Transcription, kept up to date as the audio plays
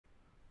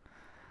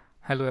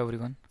Hello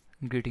everyone,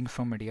 greetings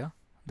from India.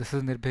 This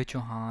is Nirbhay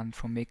Chauhan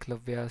from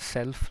Eklavya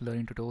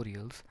self-learning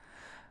tutorials.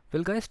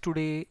 Well guys,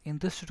 today in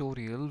this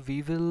tutorial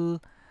we will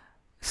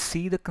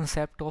see the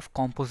concept of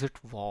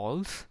composite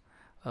walls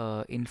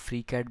in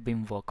FreeCAD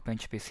BIM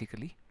Workbench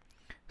basically.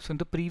 So in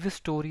the previous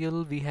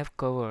tutorial we have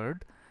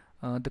covered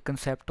the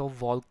concept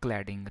of wall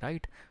cladding,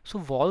 right? So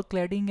wall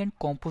cladding and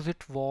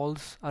composite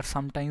walls are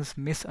sometimes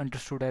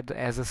misunderstood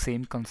as the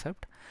same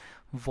concept.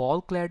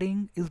 Wall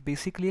cladding is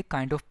basically a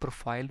kind of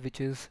profile which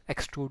is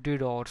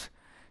extruded or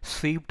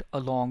swept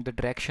along the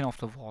direction of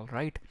the wall,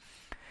 right?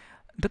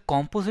 The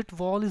composite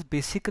wall is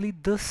basically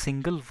the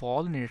single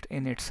wall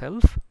in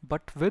itself,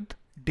 but with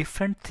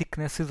different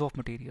thicknesses of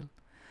material,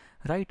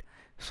 right?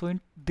 So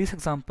in this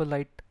example,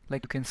 like you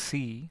can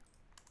see,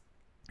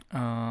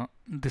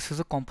 this is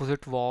a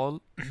composite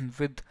wall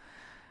with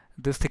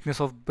this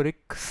thickness of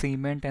brick,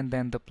 cement, and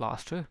then the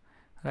plaster,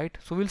 right?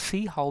 So we'll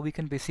see how we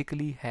can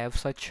basically have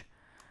such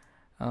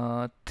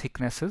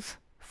thicknesses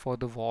for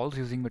the walls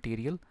using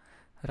material,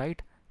 right?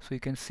 So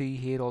you can see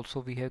here also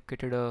we have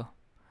created a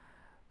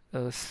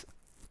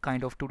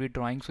kind of 2D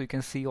drawing, so you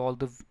can see all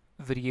the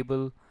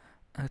variable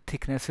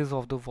thicknesses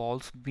of the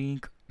walls being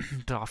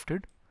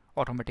drafted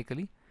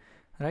automatically,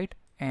 right?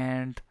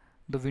 And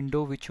the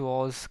window which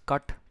was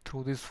cut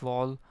through this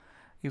wall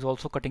is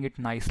also cutting it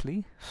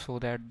nicely so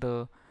that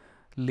the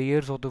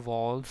layers of the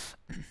walls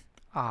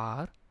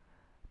are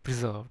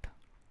preserved,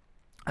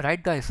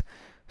 right guys?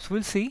 So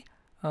we'll see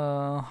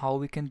how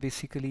we can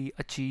basically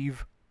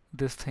achieve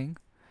this thing.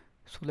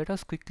 So let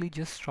us quickly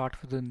just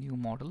start with a new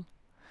model.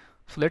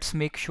 So let's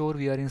make sure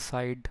we are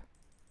inside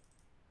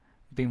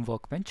BIM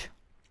Workbench.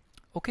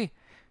 Okay,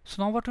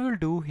 so now what we will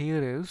do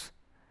here is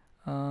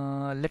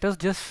let us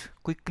just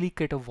quickly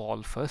create a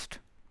wall first,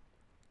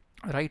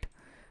 right?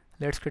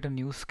 Let's create a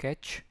new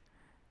sketch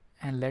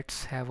and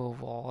let's have a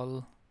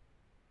wall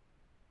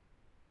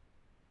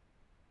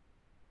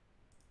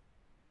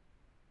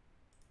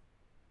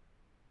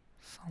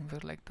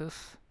somewhere like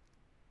this.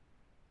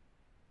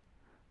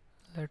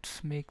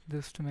 Let's make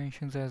this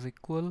dimensions as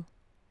equal,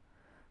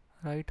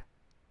 right?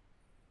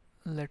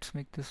 Let's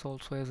make this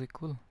also as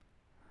equal,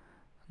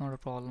 not a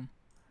problem.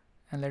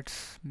 And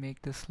let's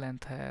make this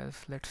length as,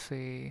 let's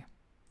say,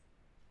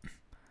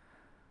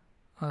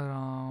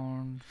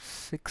 around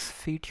 6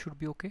 feet should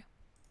be okay,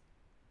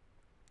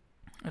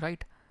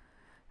 right?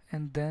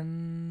 And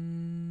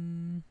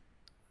then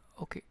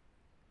okay,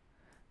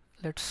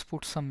 let's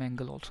put some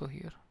angle also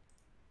here.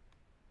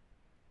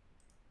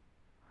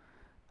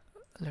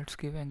 Let's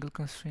give angle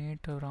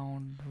constraint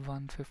around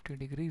 150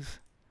 degrees.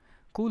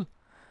 Cool.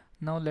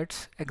 Now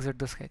let's exit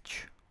the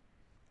sketch.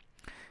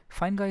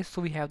 Fine guys,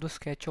 so we have the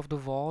sketch of the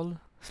wall.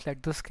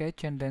 Select the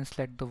sketch and then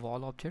select the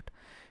wall object.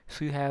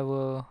 So you have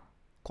a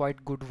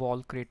quite good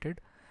wall created.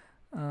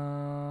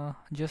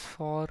 Just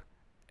for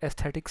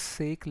aesthetics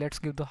sake, let's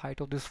give the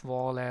height of this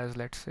wall as,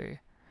 let's say,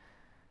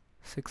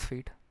 6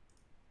 feet.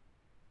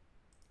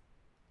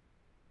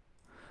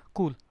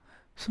 Cool.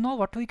 So now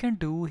what we can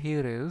do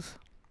here is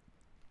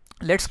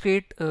let's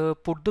put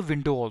the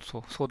window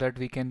also so that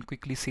we can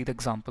quickly see the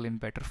example in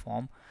better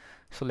form.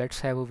 So let's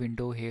have a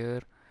window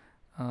here.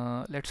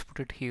 Let's put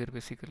it here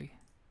basically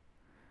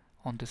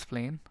on this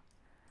plane.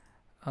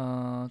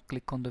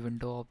 Click on the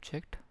window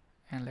object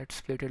and let's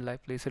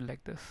place it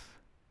like this.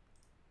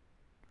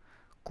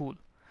 Cool.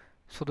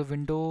 So the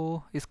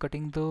window is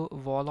cutting the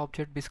wall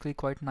object basically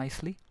quite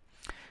nicely.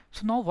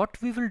 So now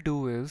what we will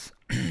do is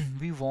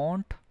we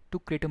want to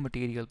create a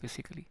material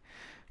basically.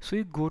 So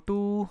you go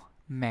to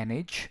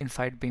manage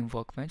inside BIM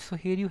Workbench. So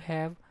here you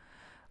have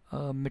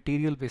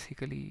material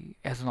basically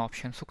as an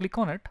option. So click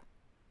on it,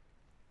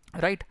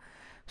 right?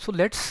 So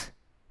let's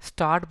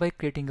start by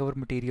creating our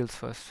materials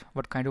first.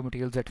 What kind of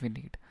materials that we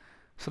need?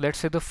 So let's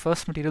say the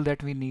first material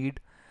that we need,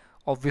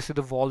 obviously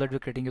the wall that we're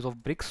creating is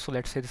of bricks. So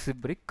let's say this is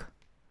brick,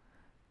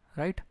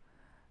 right?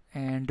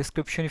 And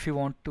description if you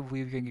want to,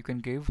 you can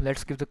give.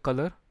 Let's give the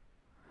color.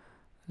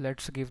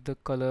 Let's give the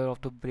color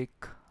of the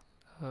brick,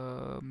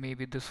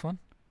 maybe this one.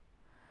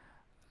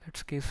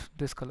 Let's give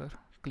this color.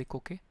 Click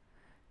OK.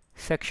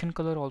 Section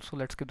color also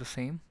let's give the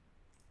same.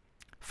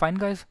 Fine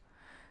guys.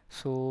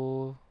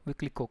 So we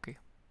click OK.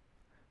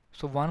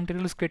 So one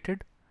material is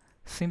created.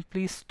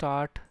 Simply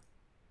start.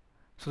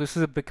 So this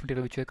is a brick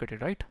material which we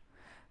created, right?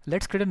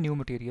 Let's create a new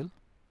material.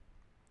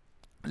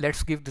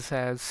 Let's give this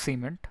as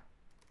cement,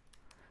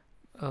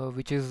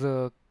 which is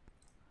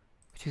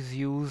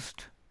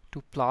used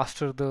to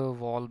plaster the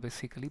wall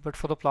basically. But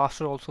for the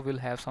plaster also we'll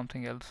have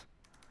something else.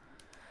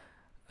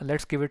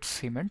 Let's give it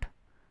cement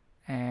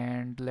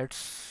and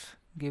let's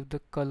give the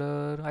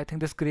color. I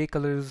think this gray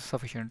color is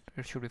sufficient.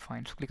 It should be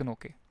fine. So click on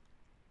OK.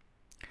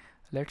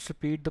 Let's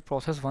repeat the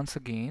process once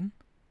again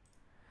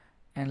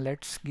and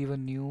let's give a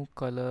new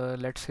color.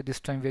 Let's say this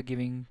time we're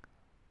giving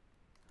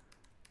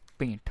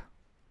paint,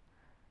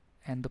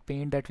 and the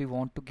paint that we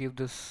want to give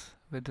this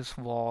with this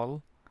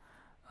wall,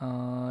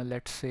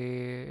 let's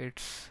say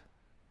it's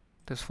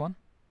this one,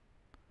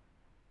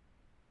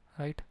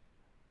 right?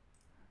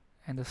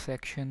 And the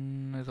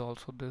section is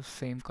also the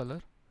same color.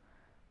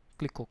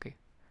 Click OK.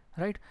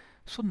 right?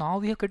 So now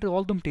we have created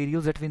all the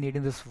materials that we need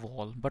in this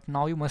wall, but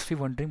now you must be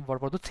wondering what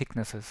about the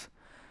thicknesses.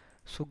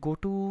 So go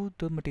to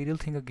the material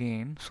thing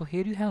again. So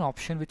here you have an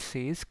option which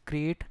says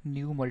create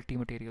new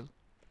multi-material.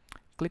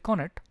 Click on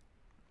it.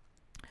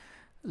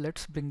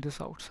 Let's bring this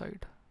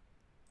outside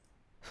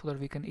so that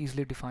we can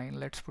easily define.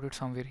 Let's put it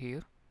somewhere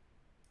here.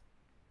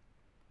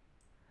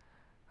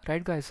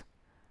 Right guys,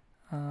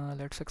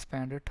 let's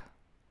expand it.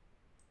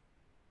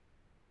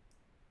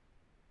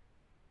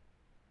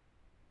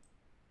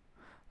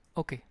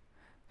 Okay,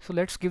 so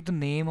let's give the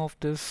name of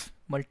this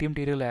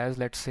multi-material as,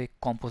 let's say,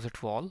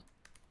 composite wall.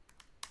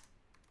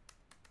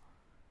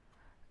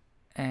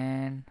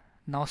 And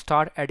now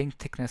start adding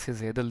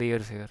thicknesses here, the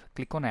layers here.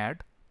 Click on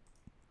add.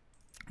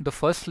 The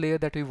first layer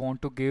that we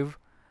want to give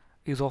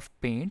is of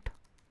paint.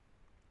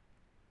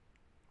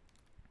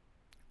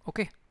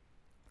 Okay.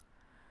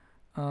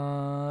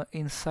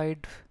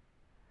 Inside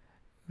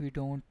we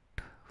don't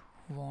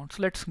want,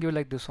 so let's give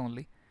like this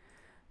only.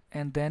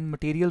 And then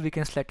material, we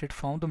can select it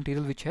from the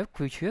material which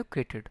we have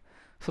created.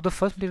 So the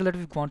first material that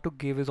we want to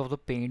give is of the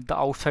paint, the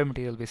outside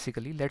material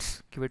basically.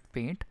 Let's give it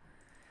paint.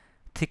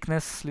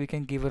 Thickness we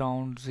can give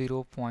around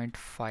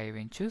 0.5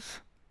 inches.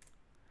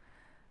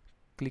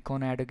 Click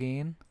on add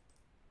again.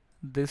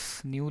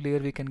 This new layer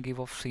we can give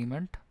of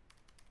cement.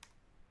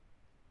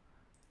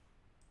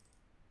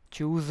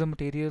 Choose the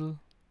material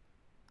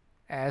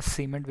as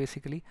cement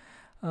basically.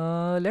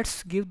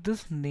 Let's give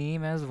this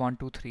name as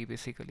 123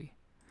 basically,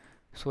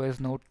 so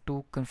as not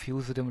to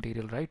confuse with the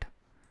material, right?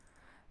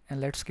 And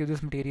let's give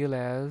this material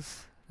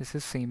as, this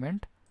is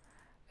cement.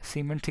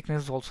 Cement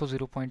thickness is also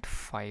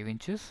 0.5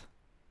 inches.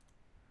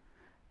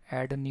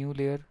 Add a new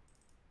layer,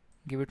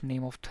 give it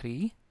name of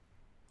 3.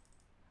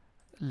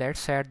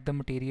 Let's add the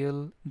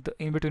material, the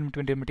in between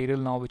material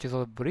now, which is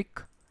a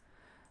brick.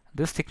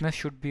 This thickness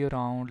should be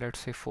around, let's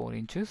say, 4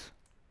 inches.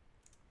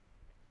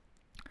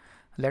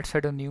 Let's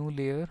add a new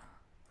layer,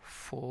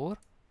 4.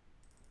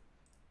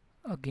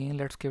 Again,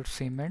 let's give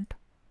cement,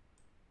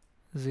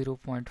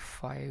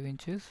 0.5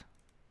 inches.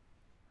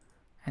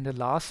 And the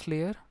last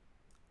layer,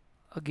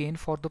 again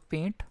for the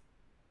paint,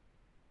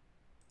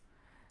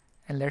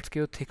 and let's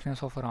give a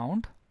thickness of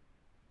around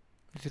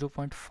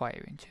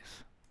 0.5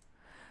 inches.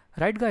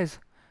 Right guys,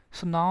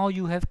 so now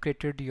you have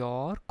created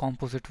your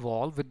composite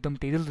wall with the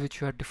materials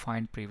which you had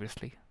defined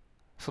previously.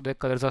 So their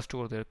colors are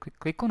stored there.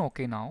 Click on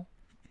OK now.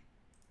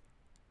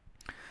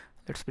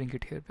 Let's bring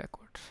it here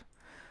backwards.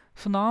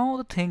 So now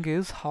the thing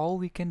is how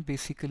we can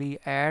basically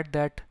add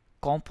that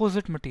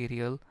composite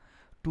material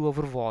to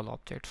our wall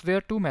object. So there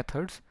are two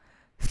methods.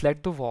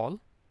 Select the wall,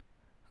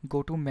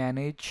 go to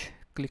manage,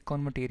 click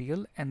on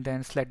material, and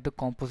then select the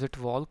composite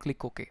wall,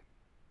 click OK.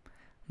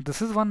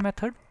 This is one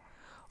method.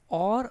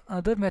 Or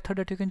other method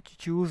that you can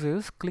choose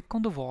is click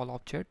on the wall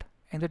object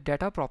and the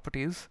data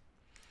properties.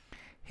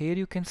 Here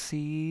you can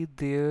see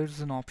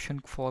there's an option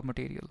for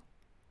material,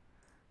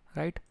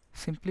 right?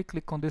 Simply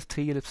click on these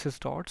 3 ellipsis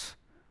dots,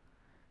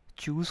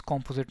 choose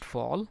composite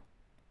wall,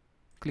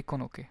 click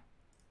on OK.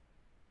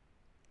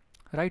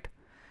 Right,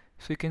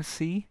 so you can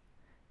see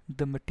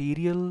the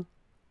material,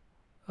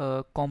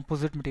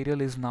 composite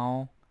material is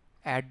now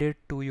added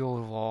to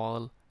your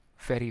wall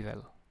very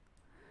well.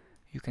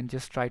 You can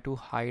just try to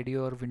hide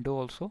your window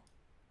also,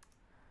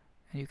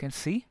 and you can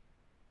see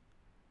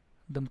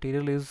the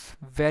material is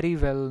very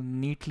well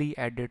neatly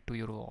added to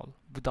your wall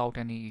without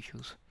any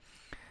issues.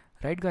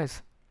 Right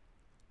guys,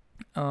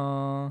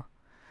 so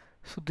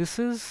this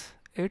is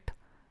it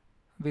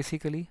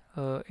basically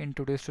in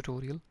today's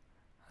tutorial,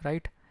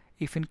 right?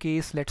 If in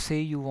case, let's say,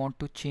 you want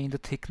to change the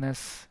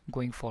thickness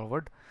going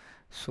forward,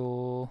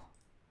 so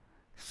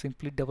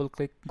simply double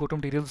click, go to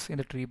materials in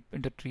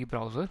the tree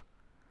browser,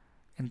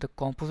 in the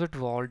composite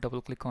wall,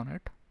 double click on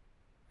it,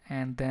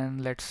 and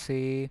then let's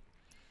say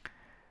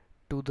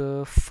to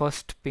the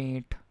first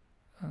paint,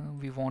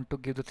 we want to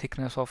give the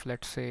thickness of,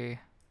 let's say,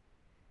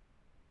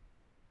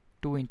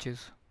 2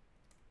 inches.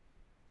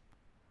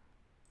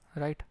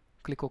 Right,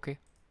 click OK.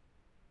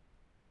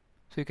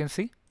 So you can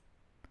see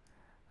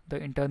the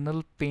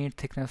internal paint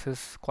thickness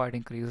is quite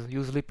increased.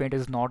 Usually paint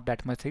is not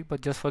that much thick,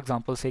 but just for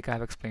example's sake I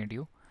have explained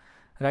you,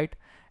 right?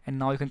 And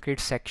now you can create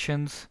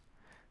sections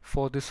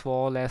for this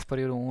wall as per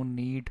your own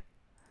need,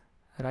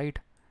 right?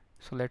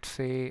 So let's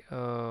say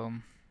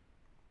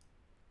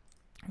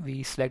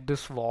we select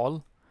this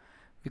wall,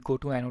 we go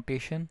to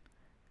annotation,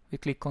 we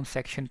click on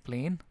section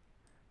plane,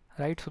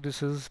 right? So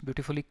this is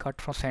beautifully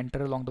cut from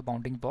center along the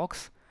bounding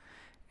box.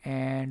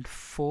 And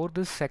for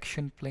this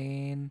section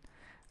plane,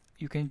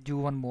 you can do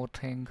one more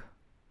thing.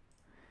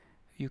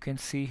 You can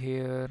see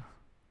here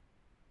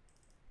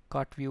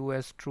cut view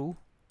as true,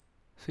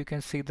 so you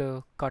can see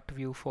the cut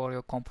view for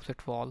your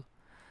composite wall,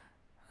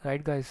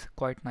 right guys,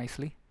 quite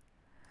nicely.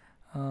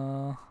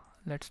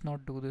 Let's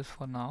not do this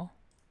for now.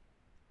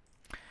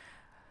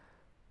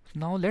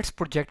 Now let's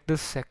project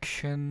this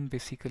section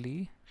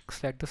basically.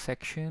 Select the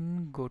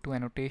section, go to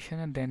annotation,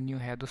 and then you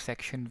have the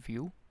section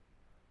view.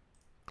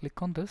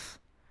 Click on this.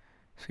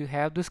 So you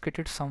have this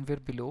created somewhere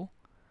below.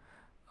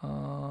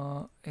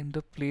 In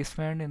the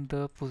placement, in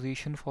the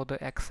position for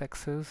the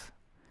x-axis,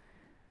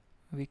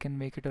 we can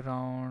make it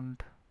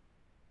around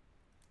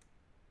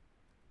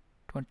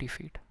 20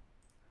 feet.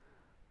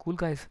 Cool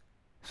guys.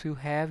 So you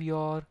have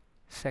your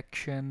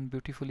section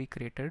beautifully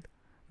created,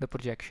 the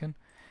projection.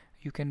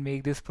 You can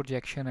make this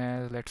projection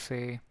as, let's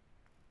say,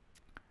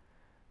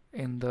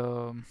 in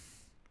the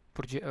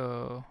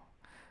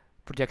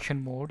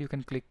projection mode, you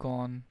can click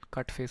on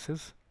cut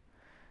faces.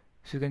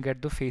 So you can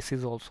get the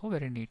faces also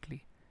very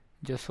neatly,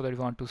 just so that you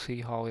want to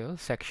see how your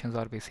sections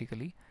are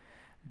basically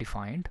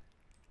defined.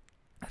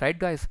 Right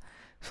guys,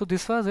 so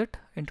this was it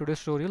in today's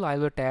tutorial. I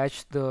will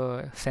attach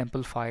the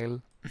sample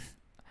file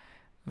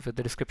with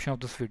the description of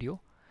this video.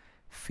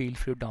 Feel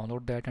free to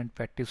download that and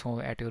practice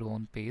at your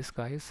own pace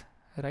guys.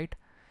 Right,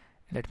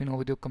 let me know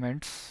with your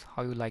comments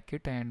how you like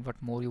it and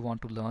what more you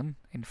want to learn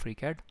in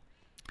FreeCAD.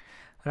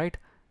 Right,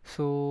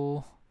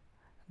 so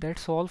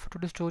that's all for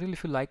today's tutorial.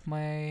 If you like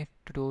my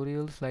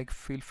tutorials, like,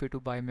 feel free to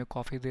buy me a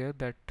coffee there,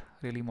 that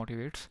really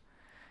motivates.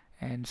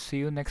 And see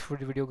you next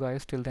video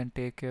guys. Till then,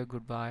 take care,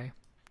 goodbye,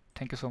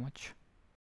 thank you so much.